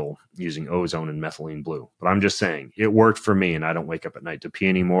long needle using ozone and methylene blue. But I'm just saying it worked for me, and I don't wake up at night to pee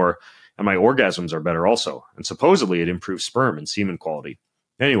anymore. And my orgasms are better also. And supposedly it improves sperm and semen quality.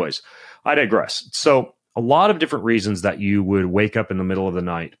 Anyways, I digress. So a lot of different reasons that you would wake up in the middle of the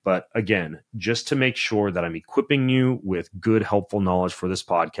night. But again, just to make sure that I'm equipping you with good, helpful knowledge for this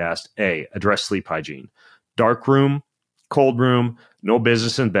podcast, address sleep hygiene. Dark room, cold room, no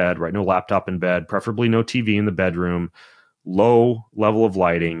business in bed, right? No laptop in bed, preferably no TV in the bedroom, low level of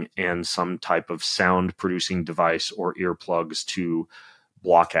lighting, and some type of sound producing device or earplugs to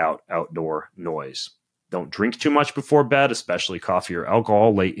block out outdoor noise. Don't drink too much before bed, especially coffee or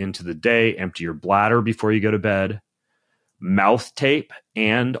alcohol late into the day. Empty your bladder before you go to bed. Mouth tape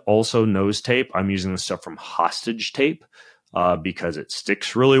and also nose tape. I'm using the stuff from Hostage Tape. Because it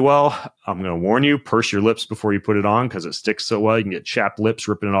sticks really well. I'm going to warn you, purse your lips before you put it on because it sticks so well. You can get chapped lips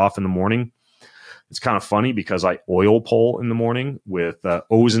ripping it off in the morning. It's kind of funny because I oil pull in the morning with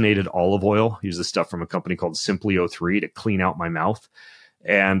ozonated olive oil. I use this stuff from a company called Simply O3 to clean out my mouth.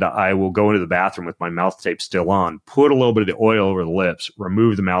 And I will go into the bathroom with my mouth tape still on, put a little bit of the oil over the lips,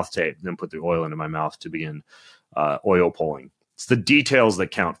 remove the mouth tape, then put the oil into my mouth to begin oil pulling. It's the details that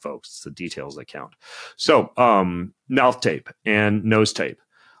count, folks. It's the details that count. So, mouth tape and nose tape.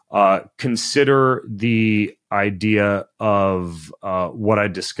 Consider the idea of what I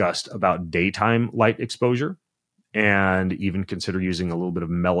discussed about daytime light exposure, and even consider using a little bit of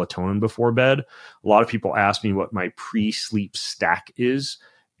melatonin before bed. A lot of people ask me what my pre-sleep stack is.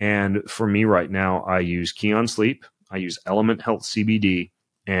 And for me right now, I use Keon Sleep, I use Element Health CBD,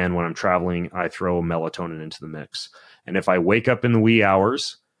 and when I'm traveling, I throw melatonin into the mix. And if I wake up in the wee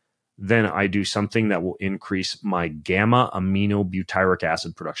hours, then I do something that will increase my gamma aminobutyric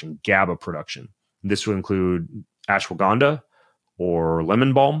acid production, GABA production. This will include ashwagandha or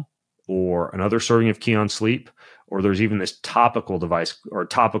lemon balm or another serving of Keon Sleep, or there's even this topical device or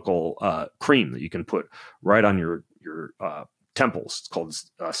topical cream that you can put right on your temples. It's called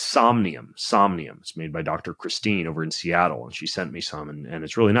Somnium. Somnium. It's made by Dr. Christine over in Seattle, and she sent me some, and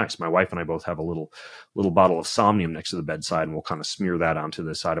it's really nice. My wife and I both have a little bottle of Somnium next to the bedside, and we'll kind of smear that onto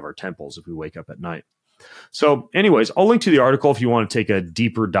the side of our temples if we wake up at night. So anyways, I'll link to the article if you want to take a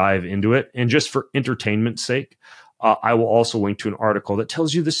deeper dive into it. And just for entertainment's sake, I will also link to an article that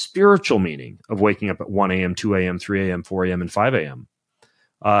tells you the spiritual meaning of waking up at 1 a.m., 2 a.m., 3 a.m., 4 a.m., and 5 a.m.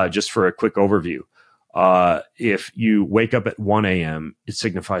 Just for a quick overview. If you wake up at 1 a.m., it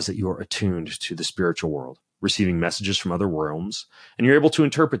signifies that you are attuned to the spiritual world, receiving messages from other realms, and you're able to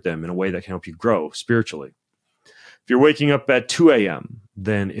interpret them in a way that can help you grow spiritually. If you're waking up at 2 a.m.,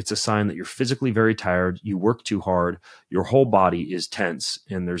 then it's a sign that you're physically very tired, you work too hard, your whole body is tense,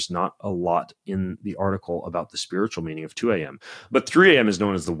 and there's not a lot in the article about the spiritual meaning of 2 a.m. But 3 a.m. is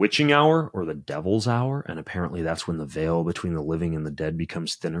known as the witching hour or the devil's hour, and apparently that's when the veil between the living and the dead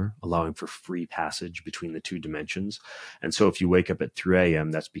becomes thinner, allowing for free passage between the two dimensions. And so if you wake up at 3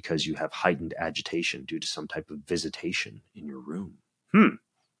 a.m., that's because you have heightened agitation due to some type of visitation in your room.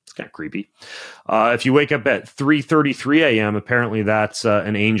 It's kind of creepy. If you wake up at 3:33 a.m., apparently that's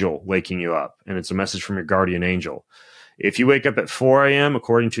an angel waking you up, and it's a message from your guardian angel. If you wake up at 4 a.m.,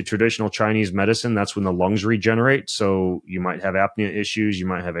 according to traditional Chinese medicine, that's when the lungs regenerate. So you might have apnea issues, you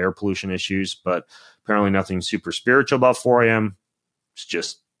might have air pollution issues, but apparently nothing super spiritual about 4 a.m. It's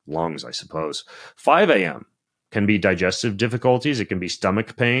just lungs, I suppose. 5 a.m. can be digestive difficulties. It can be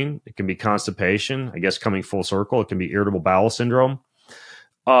stomach pain. It can be constipation. I guess coming full circle, it can be irritable bowel syndrome.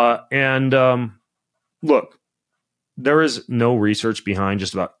 Look, there is no research behind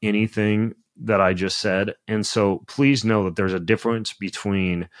just about anything that I just said. And so please know that there's a difference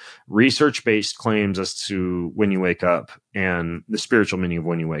between research-based claims as to when you wake up and the spiritual meaning of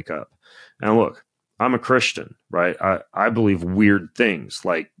when you wake up. And look, I'm a Christian, right? I believe weird things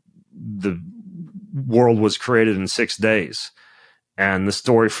like the world was created in 6 days and the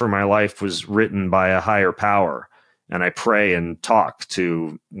story for my life was written by a higher power. And I pray and talk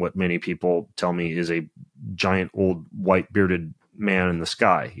to what many people tell me is a giant old white bearded man in the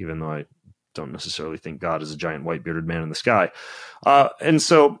sky, even though I don't necessarily think God is a giant white bearded man in the sky. And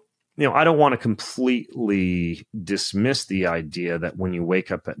so, I don't want to completely dismiss the idea that when you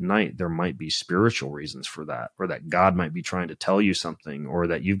wake up at night, there might be spiritual reasons for that, or that God might be trying to tell you something, or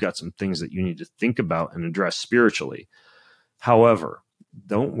that you've got some things that you need to think about and address spiritually. However,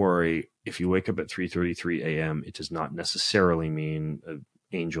 don't worry. If you wake up at 3:33 a.m., it does not necessarily mean an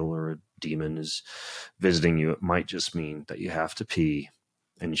angel or a demon is visiting you. It might just mean that you have to pee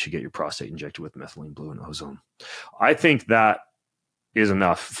and you should get your prostate injected with methylene blue and ozone. I think that is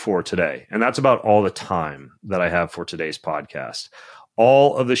enough for today. And that's about all the time that I have for today's podcast.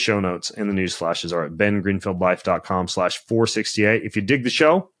 All of the show notes and the news flashes are at bengreenfieldlife.com/468. If you dig the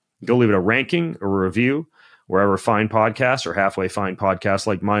show, go leave it a ranking or a review wherever fine podcasts or halfway fine podcasts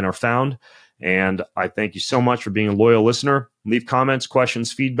like mine are found. And I thank you so much for being a loyal listener. Leave comments,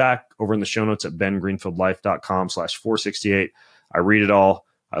 questions, feedback over in the show notes at bengreenfieldlife.com/468. I read it all.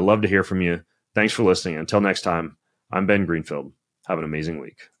 I love to hear from you. Thanks for listening. Until next time, I'm Ben Greenfield. Have an amazing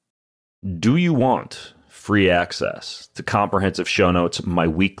week. Do you want free access to comprehensive show notes, my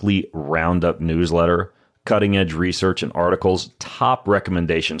weekly roundup newsletter, cutting-edge research and articles, top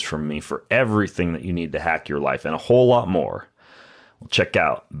recommendations from me for everything that you need to hack your life, and a whole lot more? Well, check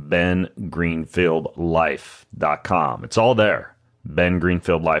out bengreenfieldlife.com. It's all there.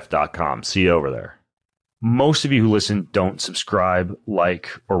 bengreenfieldlife.com. See you over there. Most of you who listen don't subscribe, like,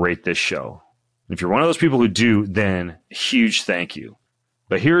 or rate this show. If you're one of those people who do, then a huge thank you.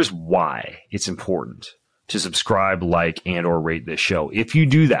 But here's why it's important to subscribe, like, and or rate this show. If you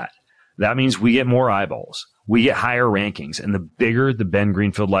do that, that means we get more eyeballs. We get higher rankings. And the bigger the Ben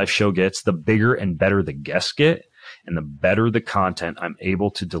Greenfield Life show gets, the bigger and better the guests get, and the better the content I'm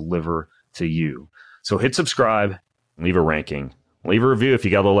able to deliver to you. So hit subscribe, leave a ranking, leave a review if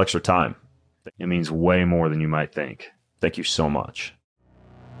you got a little extra time. It means way more than you might think. Thank you so much.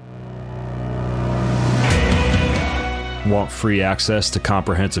 Want free access to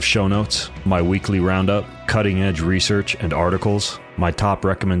comprehensive show notes, my weekly roundup, cutting-edge research and articles, my top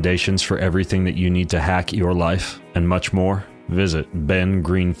recommendations for everything that you need to hack your life, and much more? Visit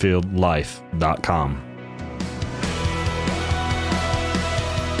bengreenfieldlife.com.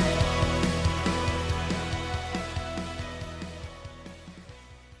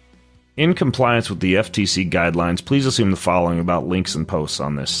 In compliance with the FTC guidelines, please assume the following about links and posts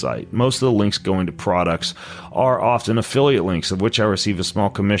on this site. Most of the links going to products are often affiliate links, of which I receive a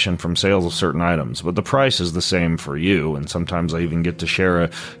small commission from sales of certain items, but the price is the same for you, and sometimes I even get to share a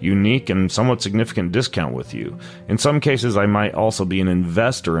unique and somewhat significant discount with you. In some cases, I might also be an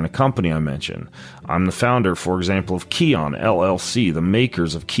investor in a company I mention. I'm the founder, for example, of Keon LLC, the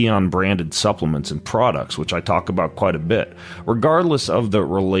makers of Keon-branded supplements and products, which I talk about quite a bit. Regardless of the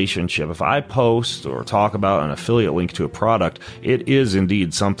relationship, if I post or talk about an affiliate link to a product, it is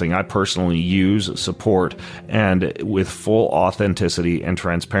indeed something I personally use, support, and with full authenticity and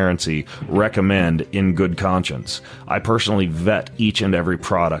transparency recommend in good conscience. I personally vet each and every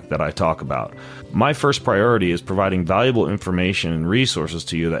product that I talk about. My first priority is providing valuable information and resources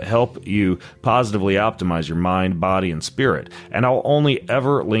to you that help you positively optimize your mind, body, and spirit. And I'll only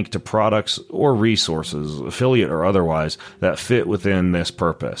ever link to products or resources, affiliate or otherwise, that fit within this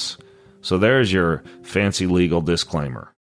purpose. So there's your fancy legal disclaimer.